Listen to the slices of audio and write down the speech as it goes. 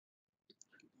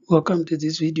Welcome to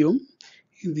this video.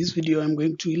 In this video, I'm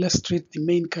going to illustrate the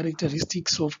main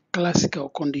characteristics of classical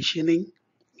conditioning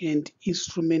and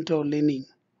instrumental learning,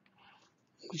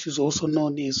 which is also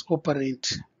known as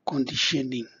operant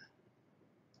conditioning.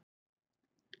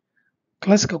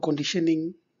 Classical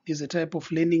conditioning is a type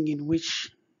of learning in which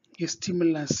a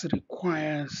stimulus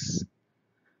requires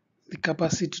the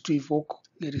capacity to evoke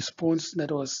a response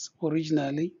that was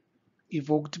originally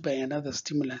evoked by another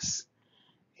stimulus.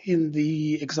 In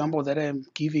the example that I am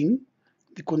giving,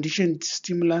 the conditioned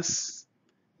stimulus,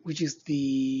 which is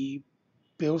the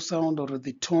bell sound or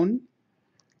the tone,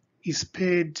 is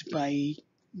paired by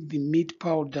the meat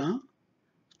powder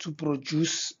to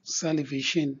produce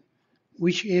salivation,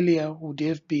 which earlier would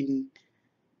have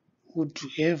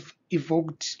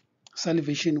evoked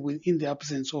salivation within the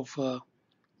absence of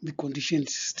the conditioned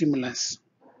stimulus.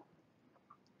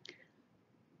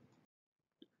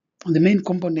 The main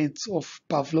components of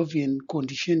Pavlovian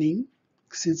conditioning,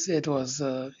 since it was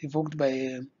evoked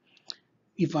by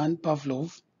Ivan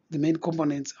Pavlov, the main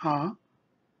components are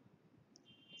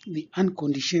the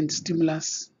unconditioned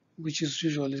stimulus, which is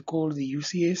usually called the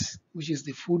UCS, which is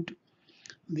the food,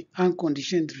 the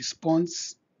unconditioned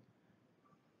response,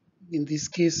 in this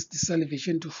case the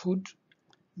salivation to food,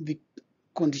 the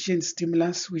conditioned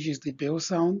stimulus, which is the bell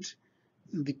sound,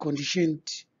 the conditioned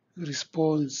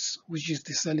response, which is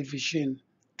the salivation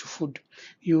to food.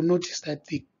 You'll notice that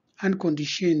the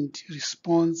unconditioned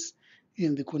response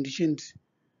and the conditioned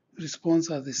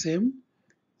response are the same,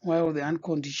 while the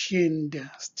unconditioned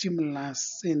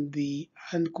stimulus and the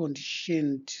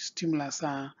unconditioned stimulus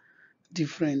are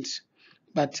different.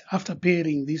 But after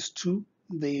pairing these two,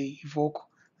 they evoke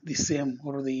the same,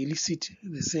 or they elicit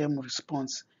the same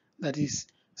response, that is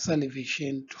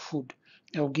salivation to food.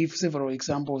 I'll give several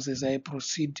examples as I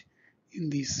proceed in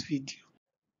this video.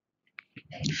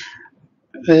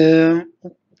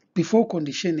 Before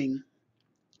conditioning,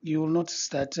 you will notice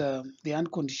that the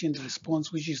unconditioned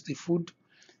response, which is the food,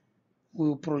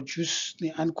 will produce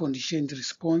the unconditioned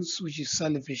response, which is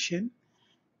salivation.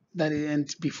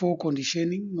 And before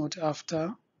conditioning, not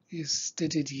after, is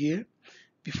stated here.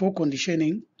 Before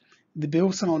conditioning, the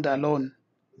bell sound alone,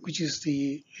 which is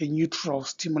a neutral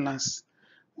stimulus,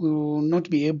 will not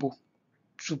be able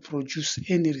to produce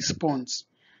any response.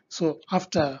 So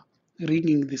after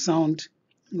ringing the sound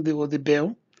or the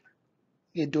bell,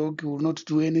 a dog will not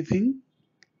do anything.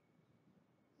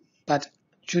 But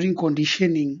during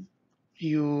conditioning,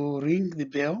 you ring the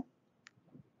bell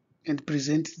and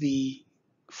present the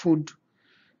food,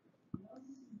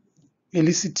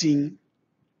 eliciting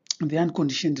the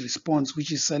unconditioned response,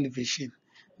 which is salivation.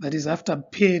 That is, after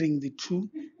pairing the two,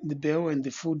 the bell and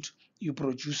the food, you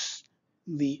produce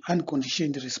the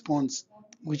unconditioned response,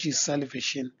 which is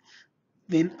salivation.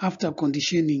 Then after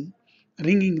conditioning,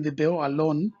 ringing the bell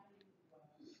alone,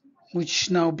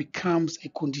 which now becomes a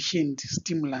conditioned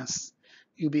stimulus,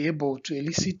 you'll be able to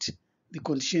elicit the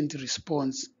conditioned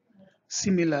response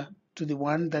similar to the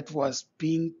one that was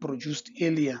being produced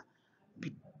earlier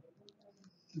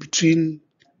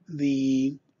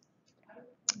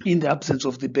in the absence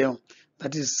of the bell,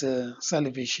 that is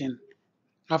salivation.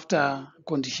 After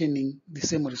conditioning, the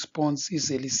same response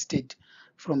is elicited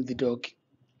from the dog.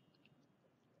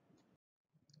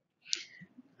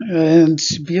 And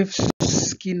B.F.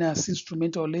 Skinner's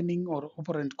instrumental learning or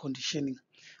operant conditioning.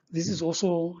 This is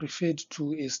also referred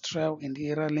to as trial and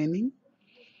error learning.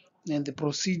 And the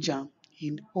procedure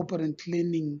in operant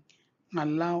learning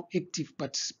allow active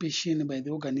participation by the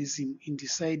organism in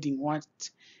deciding what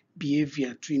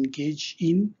behavior to engage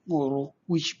in or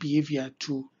which behavior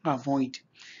to avoid.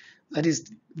 That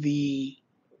is, the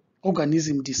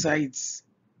organism decides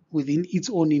within its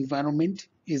own environment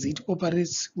as it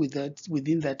operates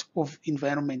within that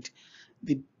environment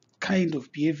the kind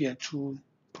of behavior to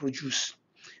produce.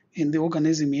 And the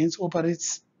organism hence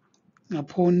operates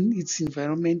upon its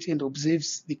environment and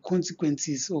observes the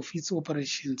consequences of its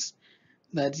operations.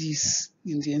 That is,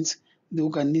 in the end, the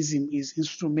organism is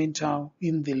instrumental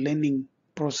in the learning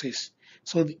process.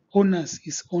 So the onus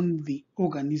is on the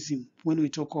organism when we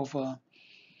talk about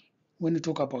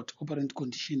operant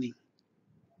conditioning.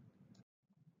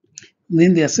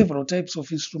 Then there are several types of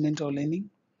instrumental learning.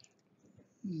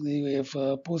 We have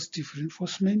positive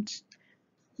reinforcement.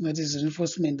 That is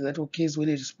reinforcement that occurs when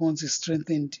a response is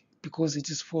strengthened because it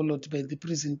is followed by the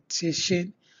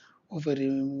presentation of a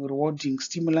rewarding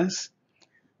stimulus.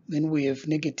 Then we have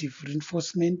negative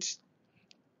reinforcement.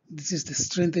 This is the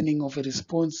strengthening of a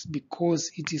response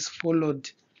because it is followed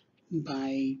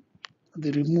by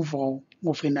the removal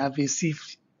of an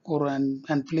aversive or an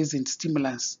unpleasant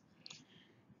stimulus.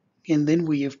 And then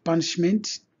we have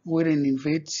punishment. where an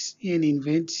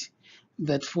event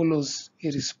that follows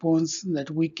a response that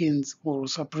weakens or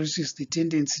suppresses the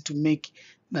tendency to make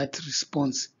that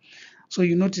response. So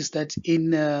you notice that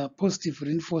in positive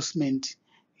reinforcement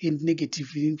and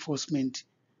negative reinforcement,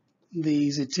 there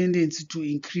is a tendency to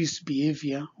increase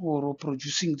behavior or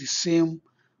producing the same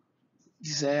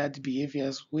desired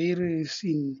behaviors, whereas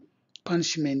in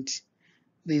punishment,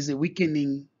 there is a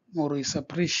weakening or a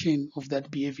suppression of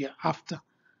that behavior after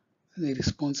the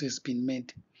response has been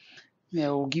made. I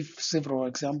will give several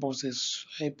examples as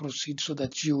I proceed so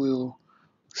that you will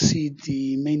see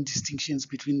the main distinctions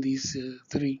between these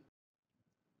three.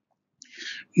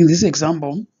 In this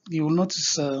example, you will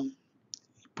notice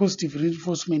positive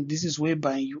reinforcement. This is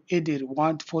whereby you add a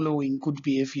reward following good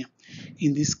behavior.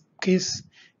 In this case,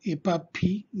 a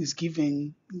puppy is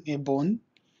given a bone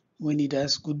when it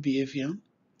does good behavior.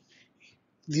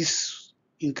 This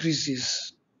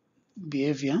increases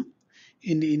behavior.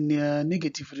 And in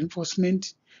negative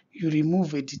reinforcement, you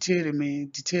remove a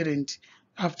deterrent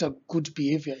after good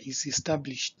behavior is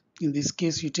established. In this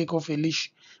case, you take off a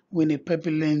leash when a puppy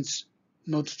learns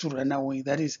not to run away.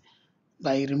 That is,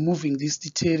 by removing this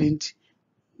deterrent,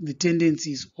 the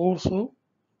tendency is also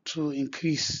to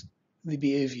increase the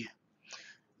behavior.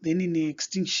 Then in the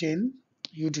extinction,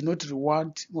 you do not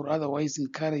reward or otherwise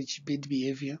encourage bad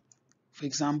behavior. For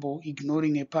example,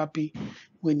 ignoring a puppy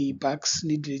when he barks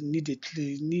needlessly.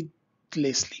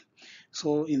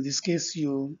 So in this case,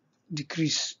 you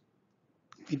decrease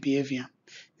the behavior.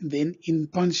 Then in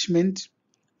punishment,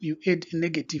 you add a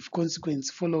negative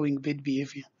consequence following bad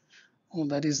behavior. Or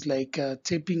that is like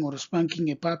tapping or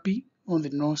spanking a puppy on the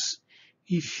nose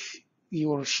if he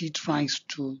or she tries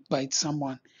to bite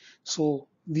someone. So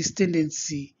this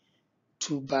tendency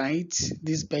to bite,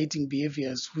 these biting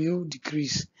behaviors will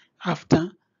decrease after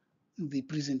the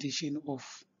presentation of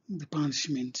the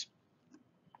punishment.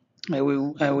 I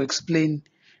will explain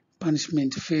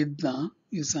punishment further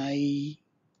as I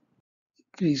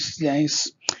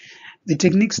realize the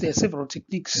techniques. There are several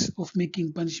techniques of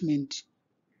making punishment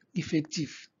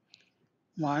effective.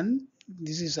 One,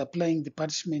 this is applying the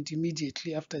punishment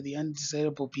immediately after the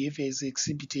undesirable behavior is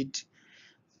exhibited,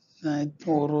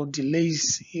 or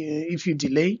delays. If you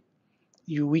delay,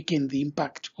 you weaken the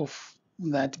impact of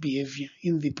that behavior.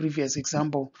 In the previous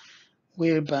example,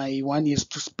 whereby one is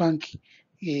to spank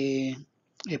a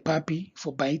puppy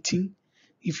for biting,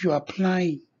 if you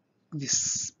apply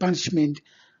this punishment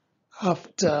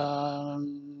after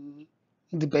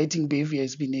the biting behavior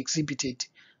has been exhibited,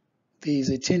 there is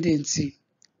a tendency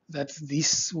that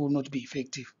this will not be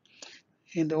effective.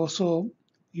 And also,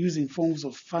 using forms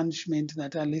of punishment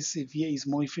that are less severe is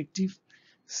more effective.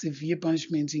 Severe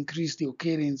punishments increase the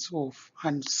occurrence of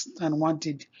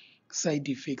unwanted side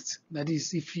effects. That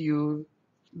is, if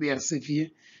they are severe,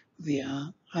 there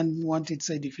are unwanted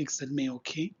side effects that may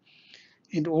occur.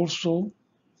 And also,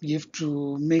 you have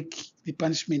to make the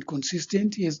punishment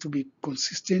consistent. It has to be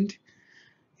consistent,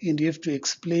 and you have to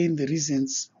explain the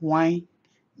reasons why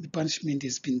the punishment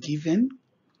has been given.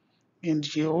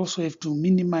 And you also have to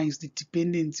minimize the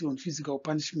dependency on physical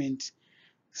punishment,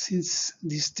 since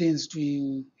this tends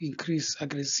to increase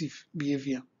aggressive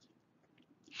behavior.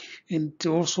 And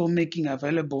also making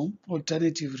available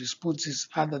alternative responses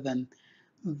other than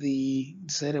the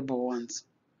desirable ones.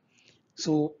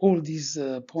 So all these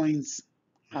points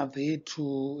are there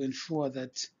to ensure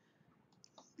that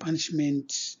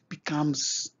punishment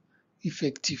becomes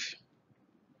effective.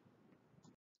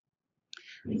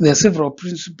 There are several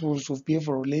principles of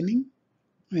behavioral learning,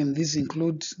 and these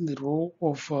include the role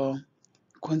of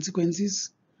consequences,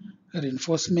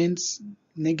 reinforcements,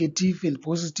 negative and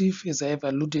positive, as I have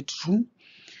alluded to,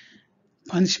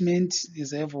 punishment,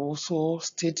 as I have also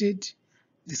stated,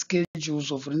 the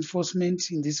schedules of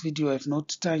reinforcement. In this video, I have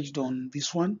not touched on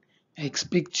this one. I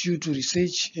expect you to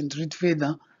research and read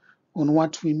further on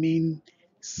what we mean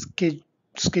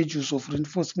schedules of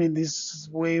reinforcement. This is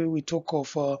where we talk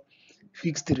of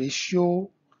fixed ratio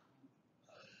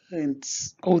and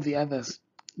all the others.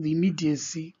 The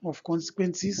immediacy of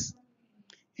consequences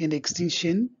and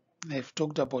extinction. I've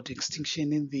talked about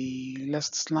extinction in the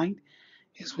last slide,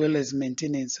 as well as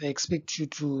maintenance. I expect you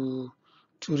to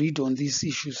read on these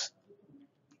issues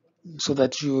so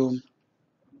that you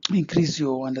increase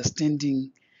your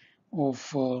understanding of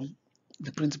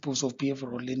the principles of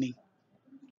behavioral learning.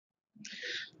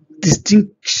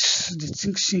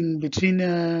 Distinction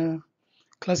between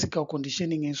classical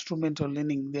conditioning and instrumental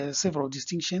learning. There are several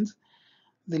distinctions.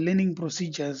 The learning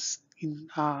procedures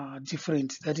are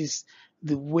different. That is,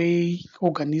 the way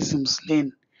organisms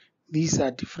learn. These are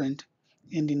different.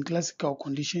 And in classical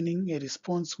conditioning, a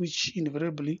response which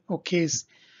invariably occurs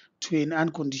to an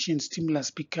unconditioned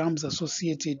stimulus becomes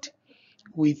associated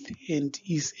with and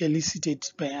is elicited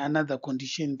by another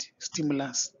conditioned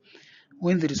stimulus.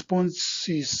 When the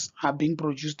responses are being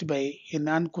produced by an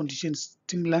unconditioned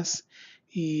stimulus,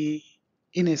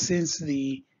 in a sense,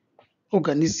 the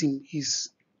organism is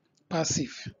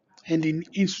passive. And in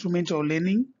instrumental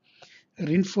learning,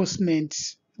 reinforcement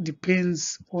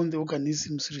depends on the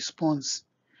organism's response.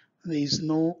 There is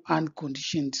no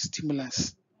unconditioned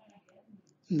stimulus,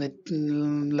 that,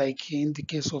 like in the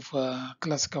case of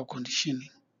classical conditioning.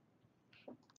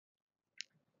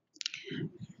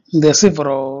 There are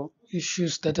several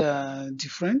issues that are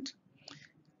different.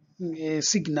 A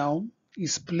signal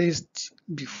is placed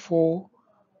before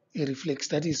a reflex,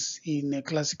 that is in a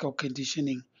classical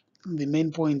conditioning. The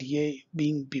main point here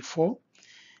being before.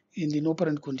 And in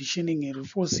operant conditioning, a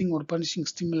reinforcing or punishing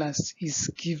stimulus is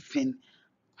given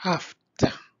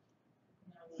after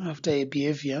a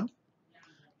behavior.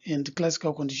 And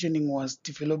classical conditioning was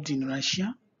developed in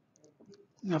Russia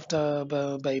by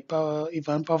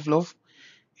Ivan Pavlov,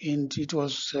 and it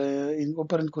was in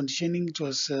operant conditioning. It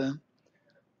was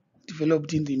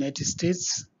developed in the United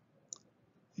States.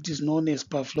 It is known as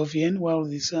Pavlovian, while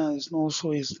this is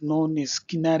also is known as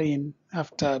Skinnerian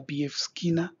after B.F.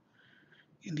 Skinner.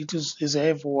 And it is, as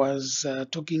I was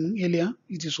talking earlier,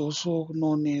 it is also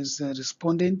known as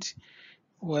respondent,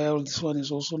 while this one is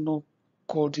also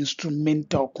called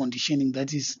instrumental conditioning,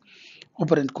 that is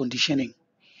operant conditioning.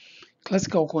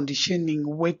 Classical conditioning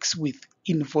works with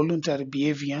involuntary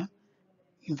behavior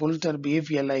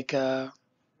like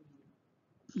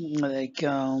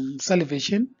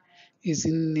salivation is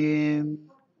in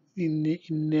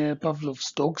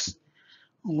Pavlov's dogs,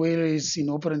 whereas in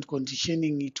operant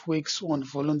conditioning it works on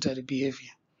voluntary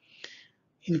behavior.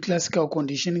 In classical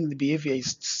conditioning, the behavior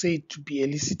is said to be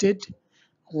elicited,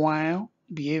 while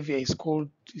behavior is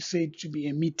said to be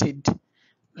emitted,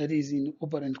 that is in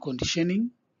operant conditioning.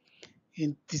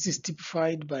 And this is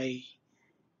typified by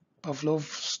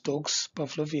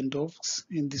Pavlovian dogs,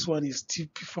 and this one is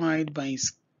typified by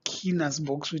Skinner's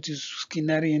box, which is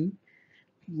Skinnerian,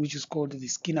 which is called the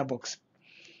Skinner box.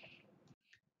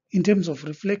 In terms of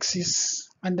reflexes,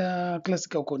 under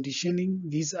classical conditioning,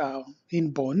 these are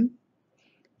inborn,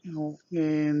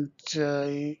 and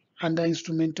under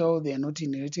instrumental, they are not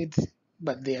inherited,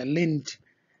 but they are learned.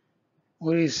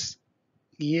 Whereas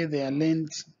here they are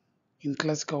learned in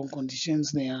classical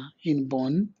conditions, they are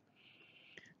inborn.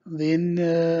 Then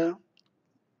they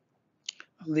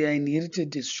are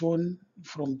inherited as shown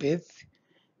from birth,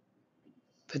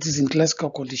 that is in classical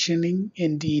conditioning,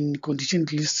 and in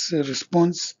conditioned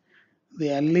response,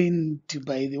 they are learned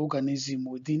by the organism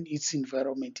within its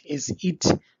environment as it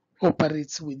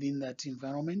operates within that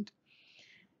environment.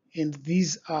 And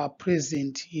these are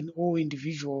present in all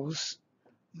individuals,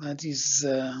 that is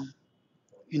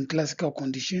in classical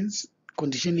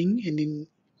conditioning, and in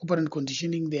operant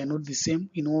conditioning, they are not the same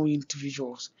in all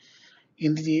individuals.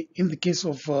 In the case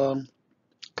of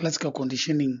classical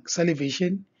conditioning,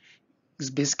 salivation is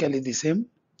basically the same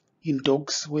in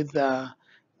dogs, whether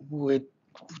we're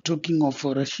talking of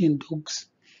Russian dogs,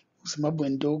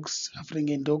 Zimbabwean dogs,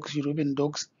 African dogs, European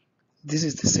dogs. This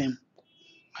is the same.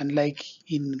 Unlike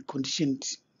in conditioned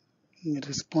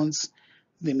response,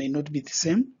 they may not be the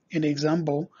same. An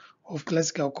example of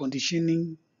classical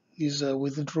conditioning is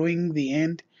withdrawing the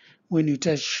hand when you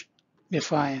touch the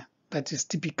fire. That is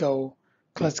typical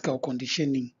classical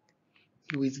conditioning.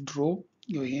 You withdraw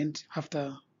your hand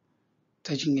after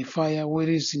touching a fire,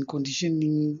 whereas in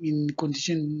conditioning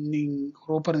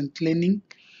or operant learning,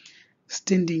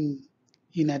 standing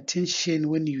in attention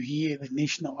when you hear the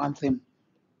national anthem.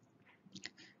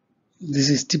 This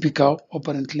is typical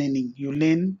operant learning. You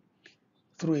learn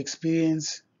through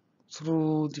experience,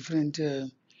 through different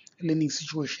learning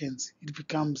situations. It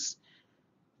becomes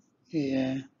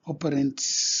operant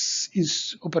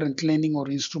learning or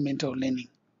instrumental learning.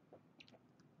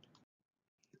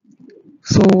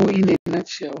 So in a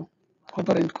nutshell,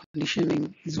 operant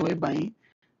conditioning is whereby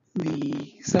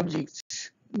the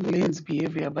subject learns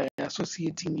behavior by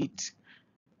associating it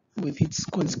with its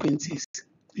consequences.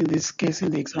 In this case,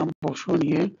 in the example shown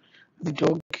here, the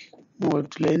dog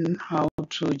would learn how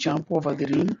to jump over the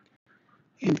ring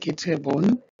and get a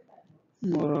bone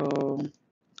or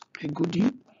a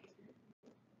goodie.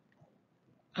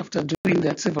 After doing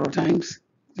that several times,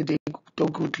 the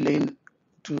dog would learn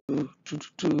to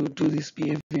do this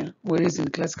behavior. Whereas in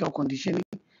classical conditioning,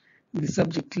 the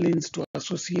subject learns to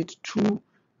associate two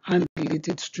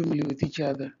unrelated stimuli with each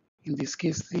other. In this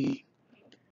case, the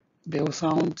bell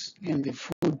sound and the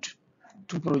food,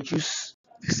 to produce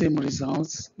the same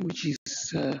results, which is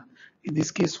in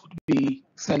this case would be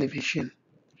salivation.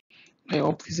 I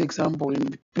hope this example and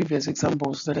the previous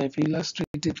examples that I've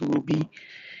illustrated will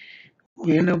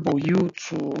enable you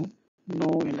to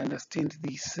know and understand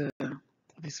this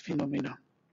phenomena.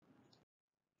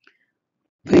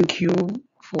 Thank you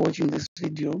for watching this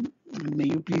video, and may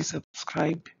you please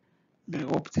subscribe. I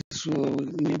hope this will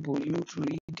enable you to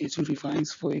read, to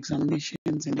revise for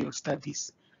examinations and your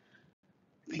studies.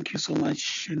 Thank you so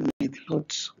much, and may the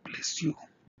Lord bless you.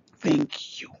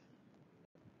 Thank you.